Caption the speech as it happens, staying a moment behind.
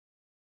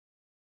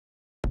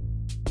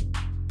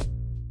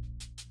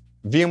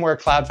VMware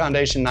Cloud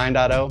Foundation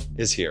 9.0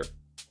 is here.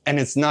 And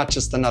it's not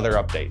just another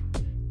update.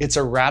 It's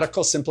a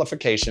radical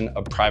simplification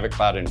of private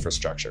cloud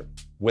infrastructure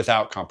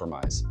without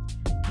compromise.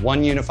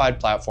 One unified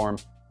platform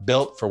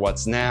built for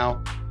what's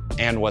now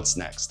and what's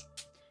next.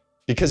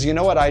 Because you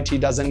know what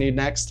IT doesn't need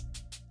next?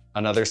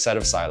 Another set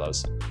of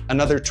silos.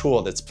 Another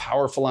tool that's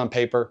powerful on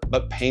paper,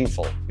 but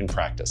painful in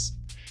practice.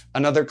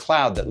 Another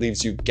cloud that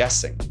leaves you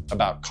guessing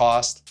about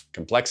cost,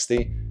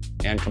 complexity,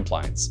 and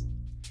compliance.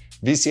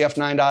 VCF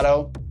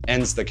 9.0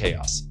 ends the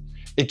chaos.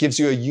 It gives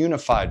you a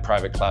unified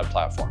private cloud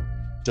platform,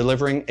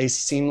 delivering a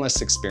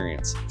seamless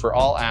experience for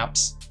all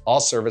apps, all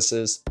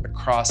services,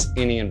 across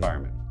any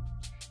environment.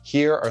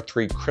 Here are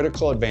 3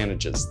 critical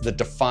advantages that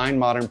define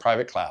modern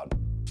private cloud,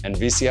 and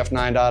VCF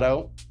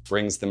 9.0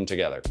 brings them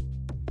together.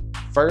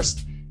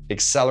 First,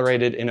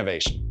 accelerated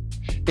innovation.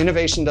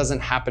 Innovation doesn't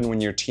happen when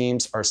your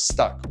teams are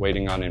stuck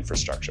waiting on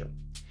infrastructure.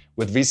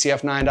 With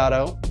VCF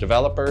 9.0,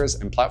 developers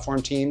and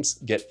platform teams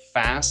get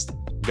fast,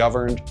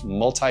 governed,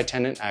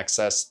 multi-tenant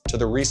access to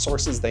the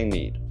resources they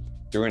need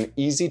through an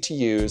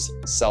easy-to-use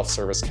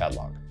self-service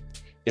catalog.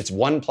 It's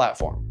one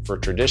platform for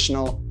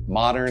traditional,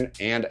 modern,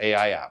 and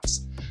AI apps,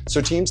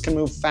 so teams can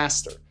move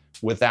faster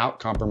without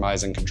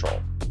compromising control.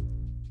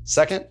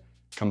 Second,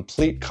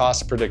 complete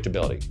cost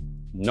predictability.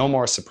 No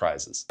more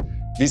surprises.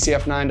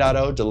 VCF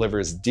 9.0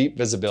 delivers deep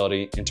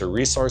visibility into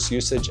resource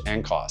usage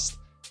and cost,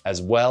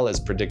 as well as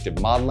predictive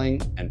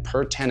modeling and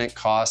per-tenant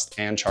cost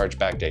and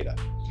chargeback data.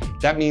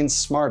 That means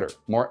smarter,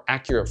 more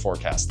accurate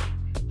forecasting,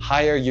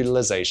 higher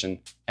utilization,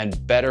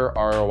 and better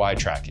ROI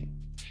tracking.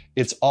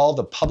 It's all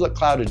the public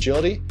cloud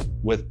agility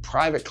with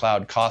private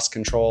cloud cost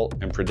control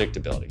and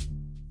predictability.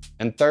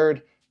 And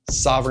third,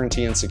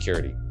 sovereignty and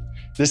security.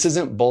 This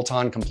isn't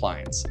bolt-on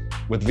compliance.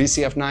 With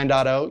VCF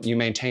 9.0, you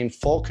maintain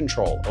full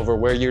control over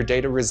where your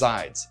data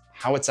resides,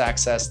 how it's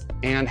accessed,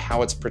 and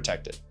how it's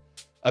protected.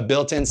 A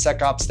built-in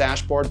SecOps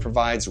dashboard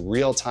provides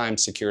real-time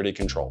security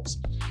controls,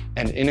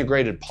 and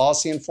integrated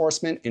policy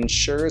enforcement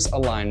ensures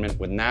alignment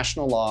with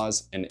national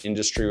laws and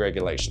industry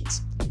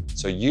regulations,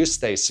 so you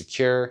stay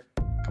secure,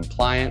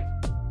 compliant,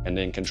 and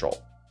in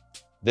control.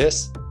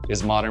 This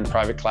is modern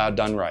private cloud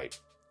done right,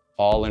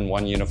 all in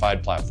one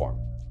unified platform.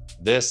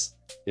 This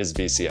is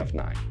VCF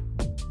 9.